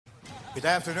Good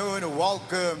afternoon and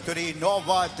welcome to the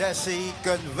Nova Desi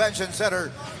Convention Center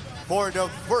for the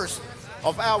first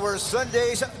of our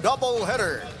Sunday's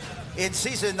doubleheader in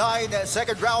Season 9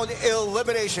 second round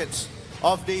eliminations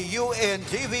of the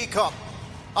UNTV Cup,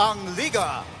 ang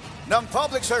Liga ng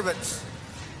Public Servants.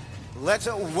 Let's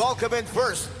welcome in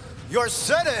first your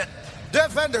Senate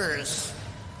defenders.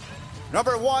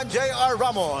 Number 1, J.R.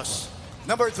 Ramos.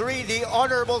 Number 3, the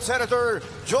Honorable Senator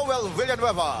Joel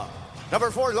Villanueva. Number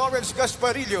 4, Lawrence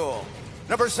Gasparillo.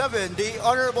 Number 7, the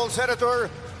Honorable Senator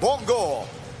Bongo.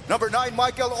 Number 9,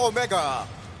 Michael Omega.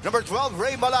 Number 12,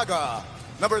 Ray Malaga.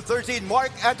 Number 13,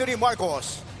 Mark Anthony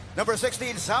Marcos. Number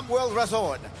 16, Samuel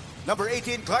Razon. Number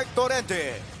 18, Clark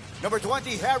Torrente. Number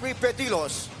 20, Harry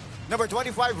Petilos. Number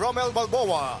 25, Romel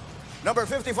Balboa. Number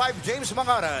 55, James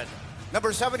Mangaran.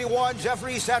 Number 71,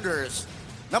 Jeffrey Sanders.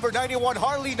 Number 91,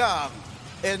 Harley Nang.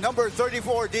 And number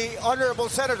 34, the Honorable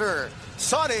Senator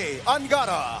Sonny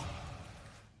Angara.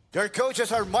 Their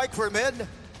coaches are Mike Fermin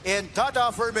and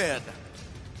Tata Fermin.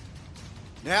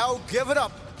 Now give it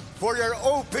up for your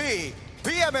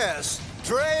OP-PMS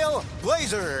Trail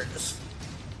Blazers.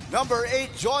 Number 8,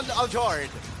 John Aljard.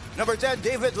 Number 10,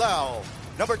 David Lau.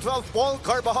 Number 12, Paul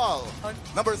Carbajal.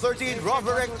 Number 13,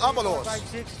 Roderick Amalos.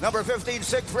 Number 15,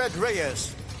 Sigfred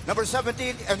Reyes. Number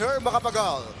 17, Ener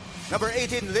Macapagal. Number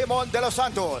 18, Limon de los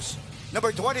Santos.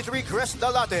 Number 23, Chris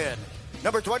Dalatin.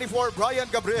 Number 24, Brian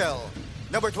Gabriel.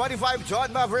 Number 25,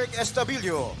 John Maverick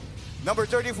Estabilio. Number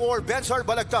 34, Bensar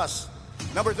Balagtas.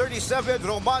 Number 37,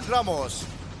 Roman Ramos.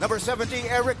 Number 70,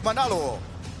 Eric Manalo.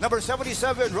 Number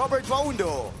 77, Robert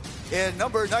Faundo. And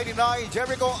number 99,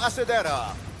 Jericho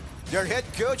Acedera. Their head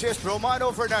coach is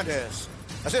Romano Fernandez.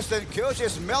 Assistant coach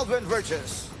is Melvin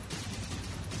Virges.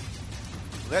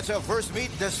 Let's first meet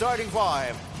the starting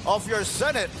five of your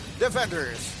Senate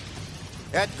defenders.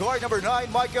 At guard number 9,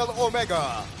 Michael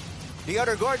Omega. The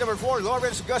other guard number 4,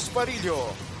 Lawrence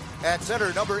Gasparillo. At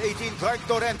center number 18, Clark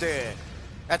Torrente.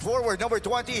 At forward number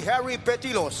 20, Harry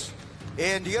Petilos.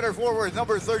 And the other forward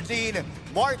number 13,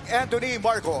 Mark Anthony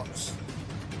Marcos.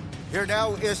 Here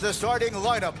now is the starting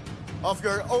lineup of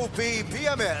your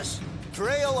OP-PMS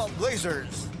Trail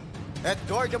Blazers. At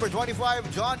guard number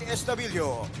 25, John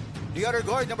Estabilio. The other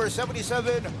guard number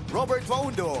 77, Robert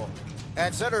Faundo.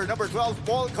 At center number 12,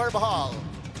 Paul Carbajal.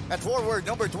 At forward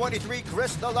number 23,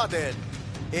 Chris Dalatin.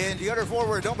 And the other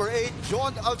forward number 8,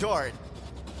 John Aljard.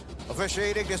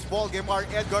 Officiating this ball game are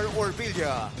Edgar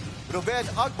Orvilla, Ruben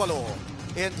Agbalo,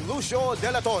 and Lucio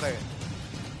De La Torre.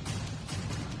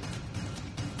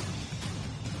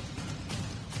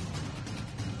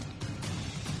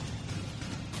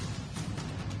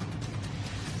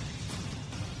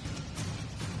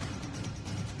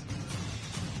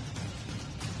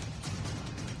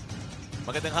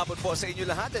 Magandang hapon po sa inyo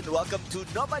lahat and welcome to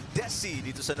Nova Desi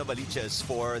dito sa Novaliches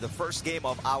for the first game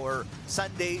of our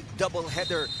Sunday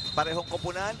doubleheader. Parehong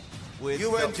koponan with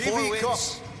UNTV 4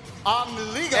 wins ang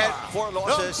Liga and 4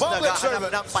 losses. ng Public Naghahanap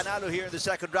Servants ng panalo here in the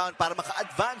second round para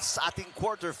maka-advance sa ating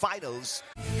quarterfinals.